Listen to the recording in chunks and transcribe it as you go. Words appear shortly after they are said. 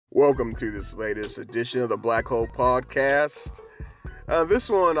Welcome to this latest edition of the Black Hole Podcast. This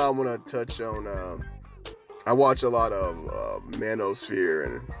one I want to touch on. I watch a lot of manosphere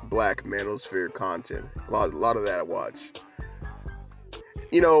and black manosphere content. A lot of that I watch.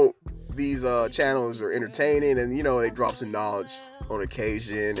 These channels are entertaining, and they drop some knowledge on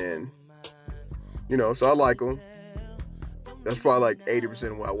occasion, and so I like them. That's probably like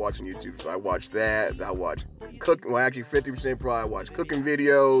 80% of what I watch on YouTube. So I watch that. I watch cooking. Well, actually, 50% probably I watch cooking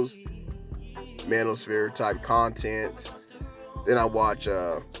videos, manosphere type content. Then I watch.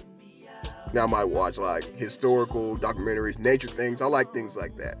 Now I might watch like historical documentaries, nature things. I like things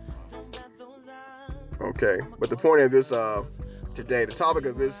like that. Okay, but the point of this today, the topic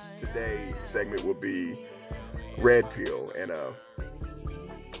of this today segment will be red pill and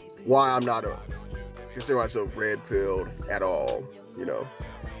why I'm not consider myself red pilled at all.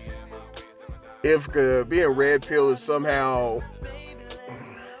 If being red pill is somehow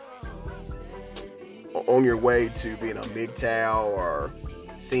on your way to being a MGTOW or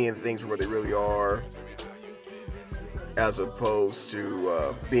seeing things where they really are, as opposed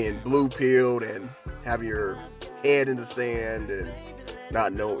to being blue pilled and having your head in the sand and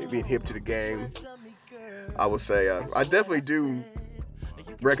not knowing, being hip to the game, I would say I definitely do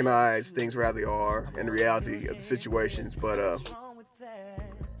recognize things for how they are and the reality of the situations, but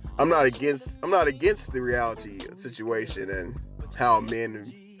I'm not against the reality of the situation and how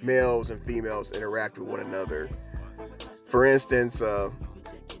males and females interact with one another. For instance,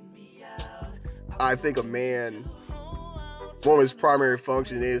 I think one of his primary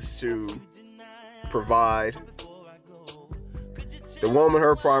function is to provide. The woman,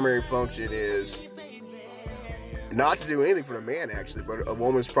 her primary function is not to do anything for the man, actually, but a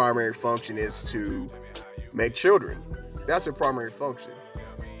woman's primary function is to make children. That's her primary function.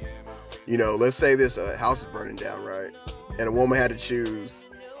 Let's say this house is burning down, right? And a woman had to choose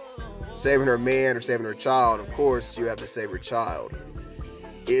saving her man or saving her child. Of course, you have to save her child.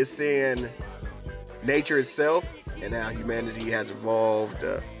 It's in nature itself and how humanity has evolved.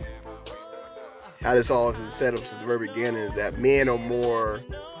 How this all has been set up since the very beginning is that men are more,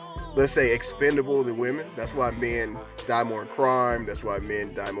 let's say, expendable than women. That's why men die more in crime. That's why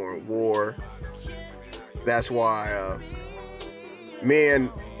men die more in war. That's why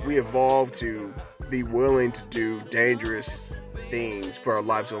we evolved to be willing to do dangerous things, put our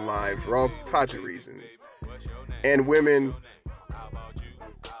lives on line for all types of reasons. And women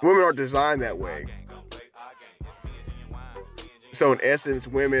aren't designed that way. So in essence,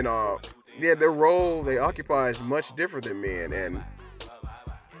 women are, their role they occupy is much different than men, and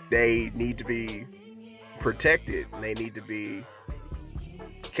they need to be protected and they need to be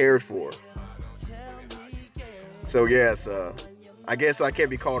cared for. So yes, I guess I can't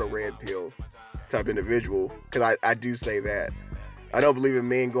be called a red pill type individual, because I do say that. I don't believe in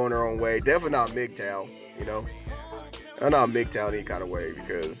men going their own way. Definitely not MGTOW, I'm not MGTOW in any kind of way,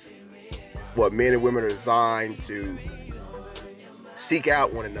 because men and women are designed to seek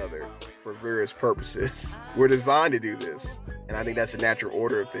out one another for various purposes. We're designed to do this, and I think that's the natural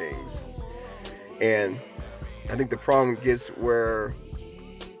order of things. And I think the problem gets where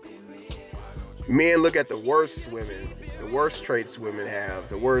men look at the worst women, the worst traits women have,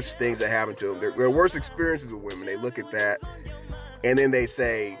 the worst things that happen to them, their worst experiences with women. They look at that, and then they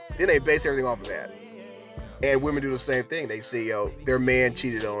base everything off of that. And women do the same thing. They see, their man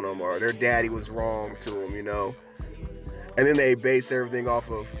cheated on them, or their daddy was wrong to them, and then they base everything off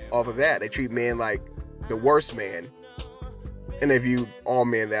of that. They treat men like the worst man, and they view all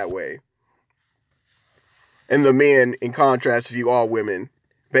men that way. And the men, in contrast, view all women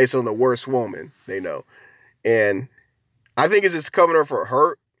based on the worst woman they know. And I think it's just covering her for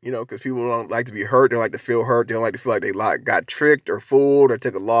hurt, because people don't like to be hurt. They don't like to feel hurt. They don't like to feel like they got tricked or fooled or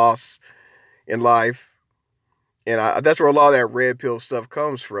took a loss in life. And that's where a lot of that red pill stuff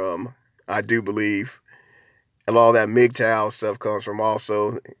comes from, I do believe. A lot of that MGTOW stuff comes from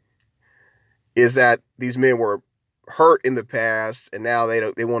also, is that these men were hurt in the past, and now they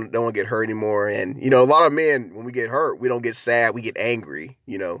don't want to get hurt anymore. And a lot of men, when we get hurt, we don't get sad, we get angry.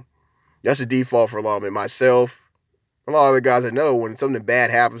 That's a default for a lot of men. Myself, a lot of the guys I know, when something bad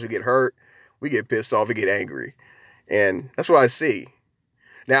happens, we get hurt, we get pissed off, we get angry. And that's what I see.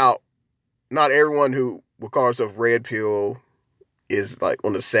 Now, not everyone who will call herself red pill is like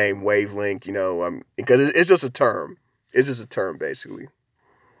on the same wavelength, because it's just a term. It's just a term, basically.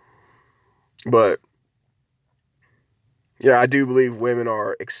 But yeah, I do believe women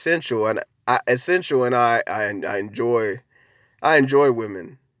are essential, and I enjoy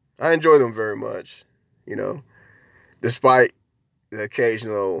women. I enjoy them very much, despite the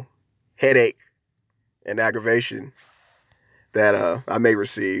occasional headache and aggravation. that I may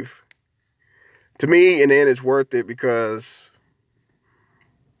receive. To me, in the end, it's worth it because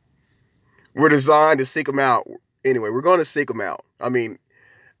we're designed to seek them out. Anyway, we're going to seek them out. I mean,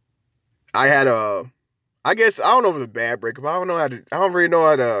 I guess, I don't know if it was a bad breakup. I don't really know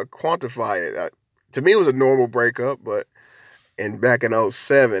how to quantify it. To me, it was a normal breakup, but back in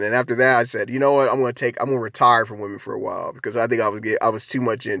 '07. And after that, I said, you know what? I'm going to retire from women for a while because I think I was too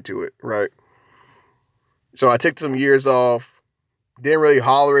much into it. Right. So I took some years off, didn't really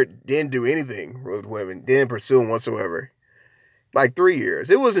holler it, didn't do anything with women, didn't pursue them whatsoever. Like 3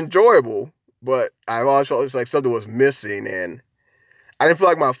 years. It was enjoyable, but I always felt it's like something was missing, and I didn't feel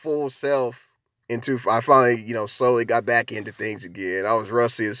like my full self I finally, slowly got back into things again. I was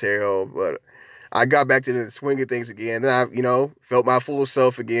rusty as hell, but I got back to the swing of things again. Then I, felt my full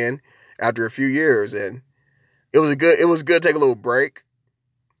self again after a few years, and it was good to take a little break,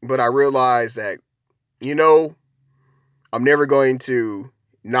 but I realized that, I'm never going to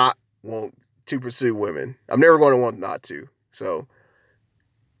not want to pursue women. I'm never going to want not to. So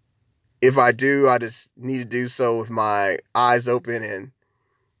if I do, I just need to do so with my eyes open and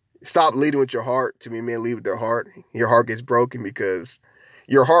stop leading with your heart. Too many men lead with their heart. Your heart gets broken because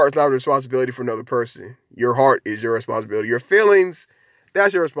your heart is not a responsibility for another person. Your heart is your responsibility. Your feelings,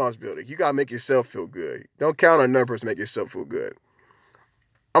 that's your responsibility. You got to make yourself feel good. Don't count on another person to make yourself feel good.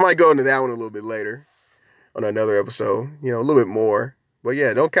 I might go into that one a little bit later on another episode, a little bit more. But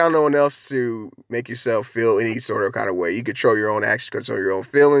yeah, don't count on no one else to make yourself feel any sort of kind of way. You control your own actions, control your own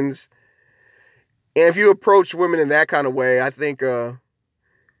feelings. And if you approach women in that kind of way, I think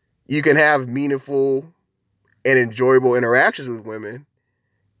you can have meaningful and enjoyable interactions with women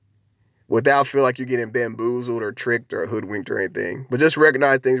without feel like you're getting bamboozled or tricked or hoodwinked or anything. But just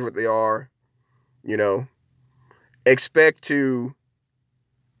recognize things for what they are. Expect to,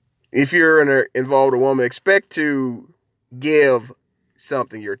 if you're involved with a woman, expect to give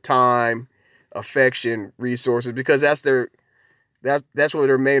something, your time, affection, resources, because that's what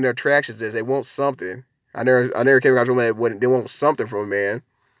their main attractions is. They want something. I never came across a woman that they want something from a man.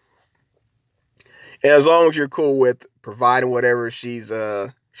 And as long as you're cool with providing whatever she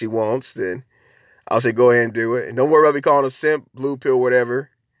wants, then I'll say go ahead and do it. And don't worry about me calling a simp, blue pill, whatever.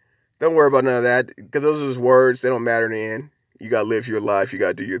 Don't worry about none of that, because those are just words. They don't matter in the end. You got to live your life. You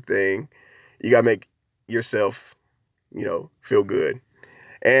got to do your thing. You got to make yourself, feel good.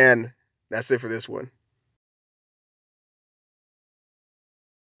 And that's it for this one.